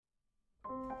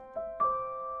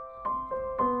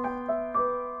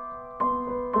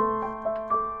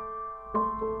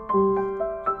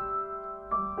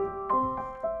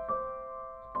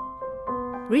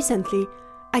Recently,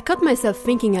 I caught myself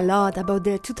thinking a lot about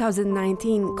the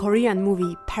 2019 Korean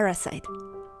movie Parasite.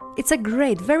 It's a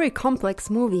great, very complex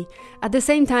movie, at the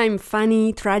same time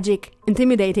funny, tragic,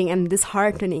 intimidating and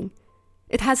disheartening.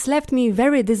 It has left me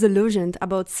very disillusioned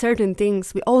about certain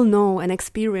things we all know and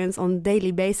experience on a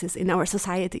daily basis in our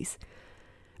societies.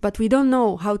 But we don't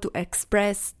know how to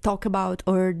express, talk about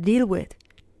or deal with.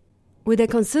 With a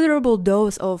considerable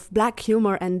dose of black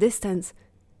humor and distance,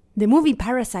 the movie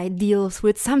Parasite deals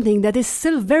with something that is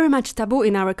still very much taboo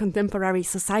in our contemporary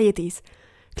societies: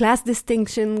 class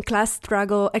distinction, class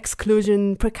struggle,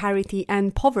 exclusion, precarity,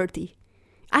 and poverty.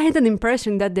 I had an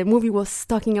impression that the movie was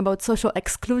talking about social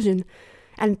exclusion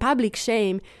and public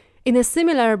shame in a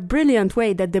similar brilliant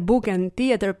way that the book and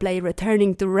theater play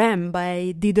Returning to Rem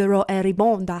by Diderot and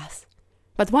Ribon does.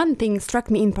 But one thing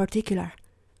struck me in particular: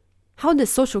 how the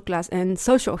social class and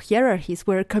social hierarchies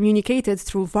were communicated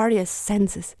through various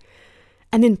senses,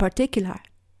 and in particular,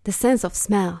 the sense of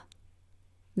smell.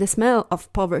 The smell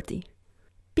of poverty.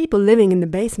 People living in the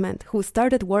basement who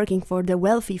started working for the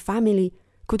wealthy family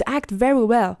could act very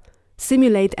well,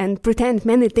 simulate and pretend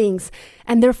many things,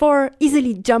 and therefore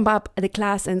easily jump up the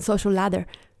class and social ladder.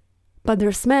 But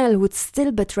their smell would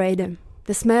still betray them,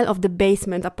 the smell of the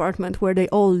basement apartment where they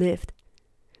all lived.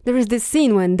 There is this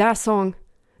scene when Da Song,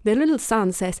 the little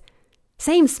son, says,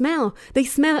 "Same smell, they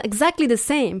smell exactly the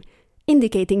same,"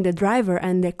 indicating the driver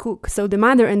and the cook, so the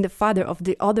mother and the father of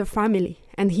the other family,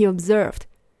 and he observed,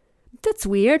 "That's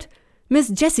weird. Miss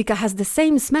Jessica has the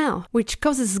same smell," which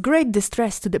causes great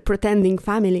distress to the pretending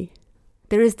family.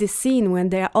 There is this scene when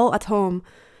they are all at home,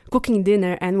 cooking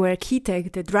dinner, and where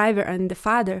Kiteg, the driver and the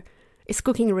father, is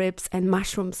cooking ribs and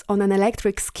mushrooms on an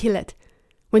electric skillet,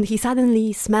 when he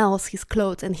suddenly smells his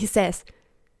clothes and he says,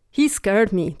 "He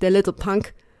scared me, the little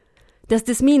punk. Does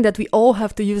this mean that we all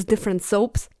have to use different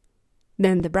soaps?"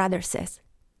 Then the brother says,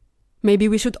 "Maybe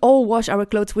we should all wash our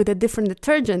clothes with a different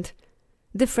detergent,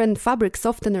 different fabric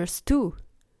softeners too."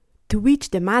 To which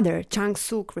the mother, Chang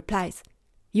Suk, replies,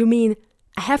 "You mean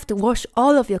I have to wash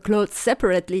all of your clothes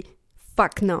separately?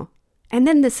 Fuck no." And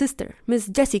then the sister, Miss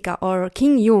Jessica or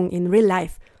Kim Young in real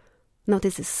life,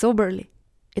 notices soberly,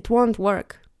 "It won't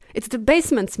work. It's the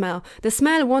basement smell. The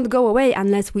smell won't go away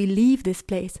unless we leave this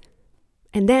place."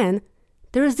 And then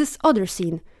there is this other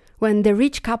scene when the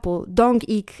rich couple, Dong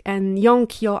Ik and Yong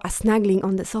Kyo, are snuggling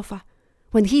on the sofa,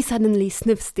 when he suddenly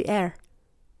sniffs the air.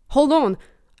 "Hold on,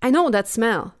 I know that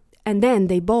smell." And then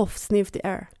they both sniff the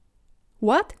air.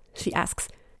 "What?" she asks.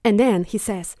 And then he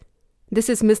says, "This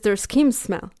is Mr. Kim's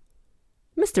smell."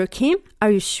 "Mr. Kim?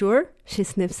 Are you sure?" she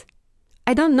sniffs.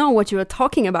 "I don't know what you are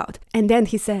talking about." And then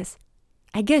he says,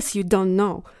 "I guess you don't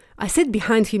know. I sit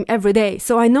behind him every day,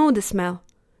 so I know the smell."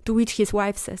 To which his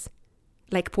wife says,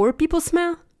 "Like poor people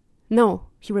smell?" "No,"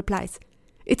 he replies.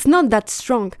 "It's not that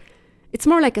strong. It's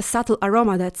more like a subtle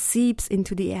aroma that seeps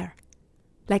into the air."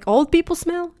 "Like old people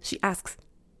smell?" she asks.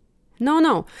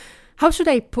 No. How should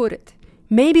I put it?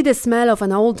 Maybe the smell of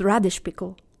an old radish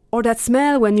pickle. Or that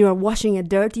smell when you are washing a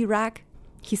dirty rag,"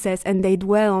 he says, and they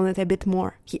dwell on it a bit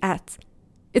more. He adds,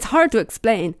 "It's hard to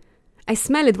explain. I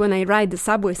smell it when I ride the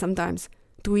subway sometimes."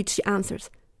 To which she answers,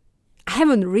 "I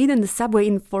haven't ridden the subway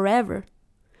in forever."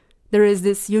 "There is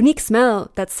this unique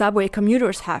smell that subway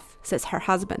commuters have," says her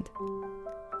husband.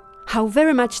 How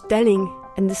very much telling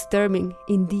and disturbing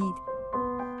indeed.